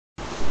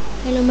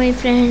Hello my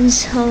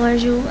friends, how are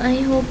you? I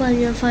hope all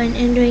you are fine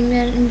and doing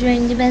well,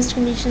 enjoying the best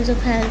conditions of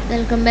health.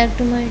 Welcome back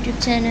to my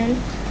YouTube channel,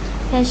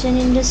 Fashion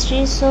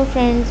Industry. So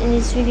friends, in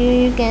this video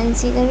you can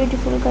see the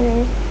beautiful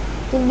color,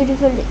 the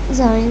beautiful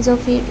designs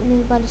of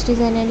nail polish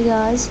design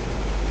ideas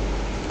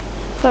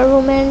for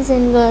women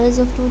and girls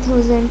of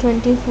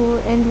 2024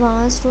 and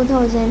advanced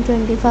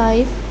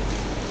 2025.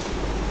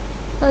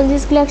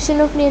 This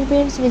collection of nail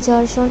paints which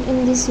are shown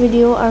in this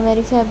video are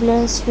very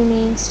fabulous,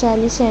 unique,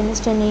 stylish and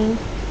stunning.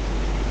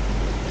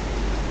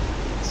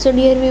 So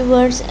dear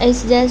viewers, I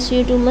suggest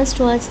you to must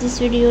watch this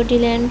video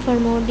till end for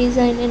more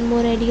design and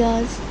more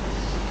ideas,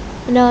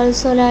 and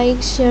also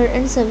like, share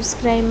and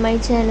subscribe my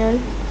channel.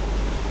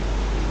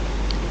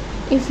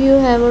 If you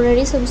have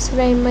already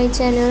subscribed my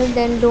channel,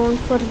 then don't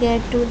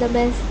forget to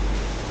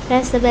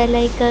press the bell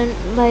icon.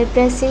 By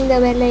pressing the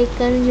bell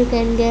icon you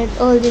can get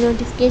all the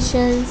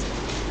notifications,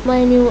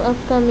 my new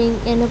upcoming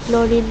and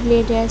uploaded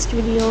latest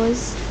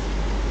videos,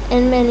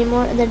 and many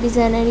more other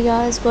design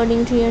ideas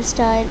according to your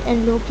style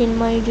and look in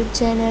my YouTube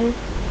channel,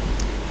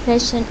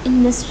 Fashion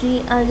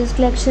Industry. All this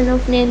collection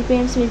of nail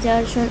paints which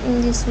are shown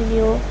in this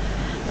video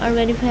are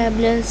very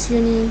fabulous,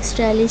 unique,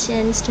 stylish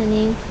and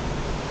stunning.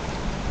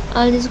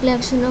 All this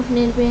collection of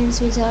nail paints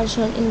which are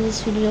shown in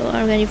this video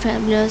are very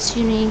fabulous,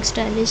 unique,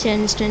 stylish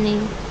and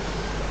stunning.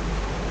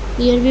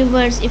 Dear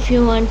viewers, if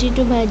you wanted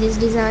to buy these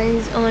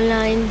designs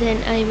online,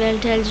 then I will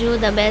tell you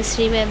the best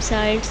 3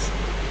 websites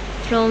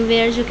from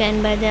where you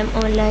can buy them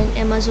online: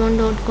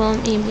 amazon.com,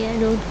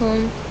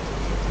 ebay.com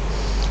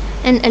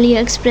and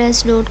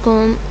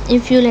aliexpress.com.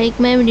 If you like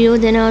my video,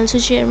 then also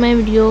share my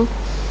video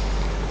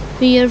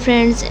with your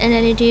friends and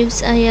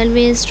relatives. I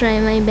always try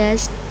my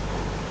best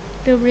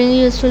to bring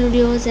useful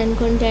videos and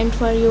content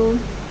for you.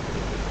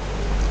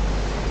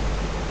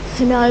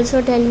 And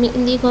also tell me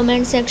in the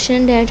comment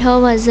section that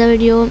how was the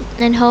video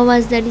and how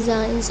was the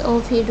designs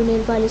of hair to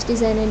nail polish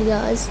design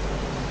ideas.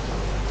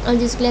 All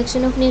this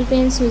collection of nail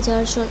paints which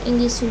are shown in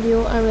this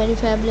video are very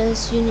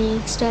fabulous,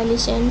 unique,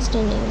 stylish and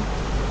stunning.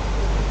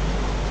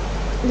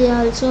 They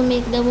also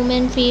make the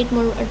woman feet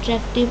more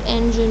attractive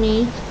and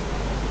unique.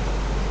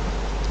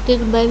 Okay,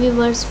 goodbye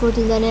viewers, for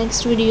till the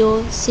next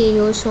video. See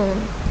you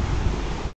soon.